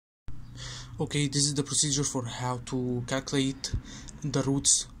Okay, this is the procedure for how to calculate the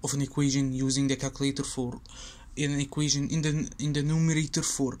roots of an equation using the calculator for an equation in the numerator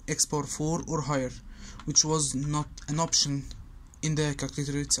for x power 4 or higher, which was not an option in the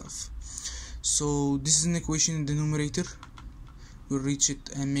calculator itself. So this is an equation in the numerator. We'll reach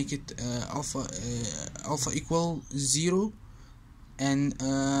it and make it alpha equal 0 and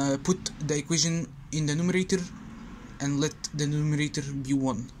put the equation in the numerator and let the numerator be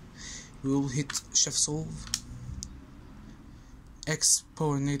 1. We will hit shift solve x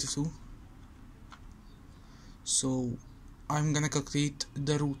power -2. So I'm gonna calculate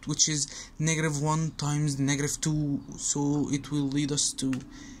the root, which is -1 times -2, so it will lead us to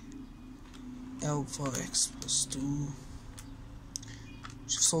alpha x plus 2.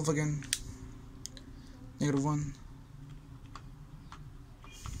 Shift solve again, -1.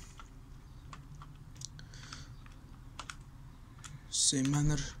 Same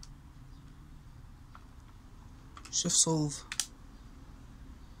manner, shift solve,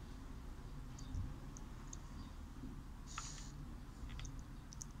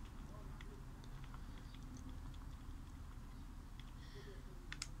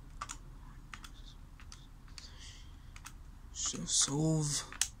 shift solve.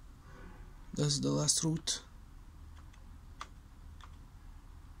 That's the last root.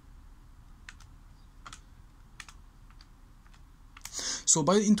 So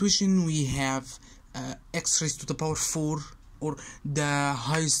by intuition we have x raised to the power 4, or the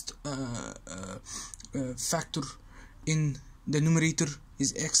highest factor in the numerator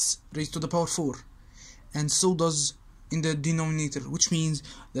is x raised to the power 4, and so does in the denominator, which means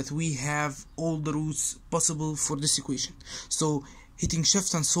that we have all the roots possible for this equation. So hitting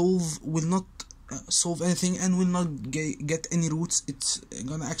shift and solve will not solve anything and will not get any roots. It's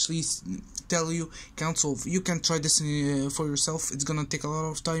gonna actually tell you cannot solve. You can try this for yourself. It's gonna take a lot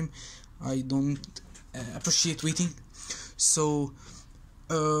of time. I don't appreciate waiting. So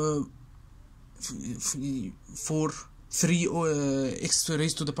for 3 x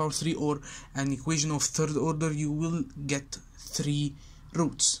raised to the power 3 or an equation of third order, you will get 3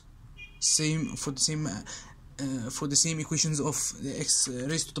 roots. Same for the same equations of the x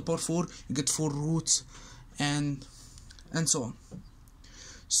raised to the power 4, you get 4 roots, and so on.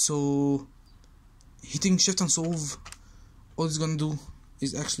 So hitting shift and solve, all it's gonna do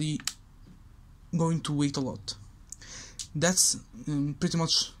is actually going to wait a lot. That's pretty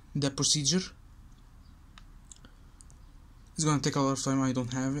much the procedure. It's gonna take a lot of time. I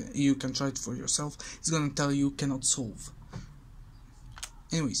don't have it. You can try it for yourself. It's gonna tell you cannot solve.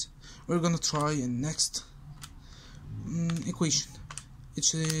 Anyways, we're gonna try a next equation,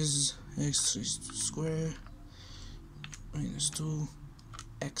 which is x raised to square -2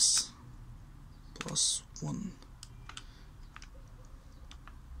 x plus 1.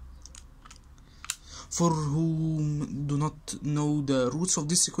 For whom do not know the roots of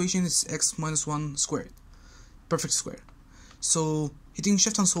this equation, it's x minus 1 squared, perfect square. So hitting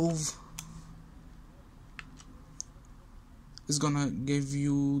shift and solve is gonna give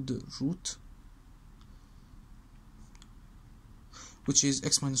you the root, which is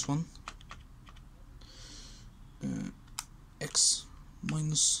x minus 1 x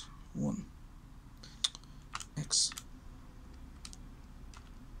minus 1 x.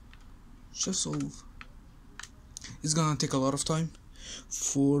 Shift solve is gonna take a lot of time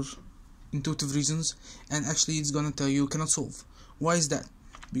for intuitive reasons, and actually it's gonna tell you cannot solve. Why is that?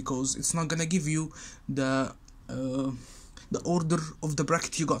 Because it's not gonna give you the order of the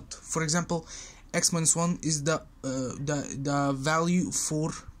bracket you got. For example, x minus 1 is the value for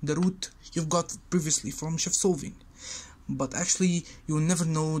the root you've got previously from shift solving, but actually you will never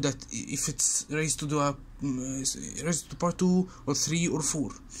know that if it's raised to the power 2 or 3 or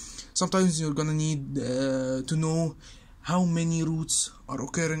 4. Sometimes you're gonna need to know how many roots are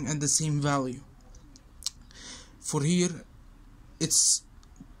occurring at the same value. For here, it's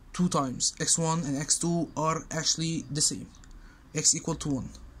 2 times. x1 and x2 are actually the same. X equal to 1.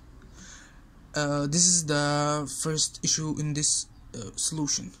 This is the first issue in this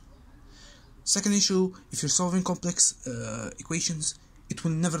solution. Second issue, if you're solving complex equations, it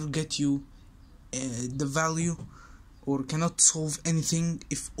will never get you the value, or cannot solve anything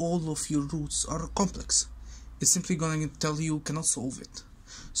if all of your roots are complex. It's simply gonna tell you cannot solve it.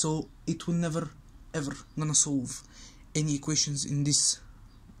 So it will never ever gonna solve any equations in this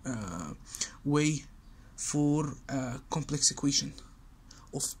way for a complex equation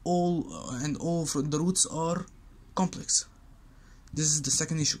of all the roots are complex. This is the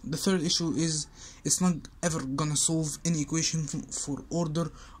second issue. The third issue is it's not ever gonna solve any equation for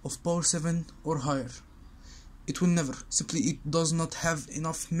order of power 7 or higher. it will never, simply it does not have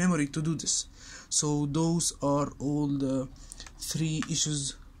enough memory to do this. So those are all the 3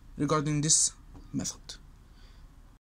 issues regarding this method.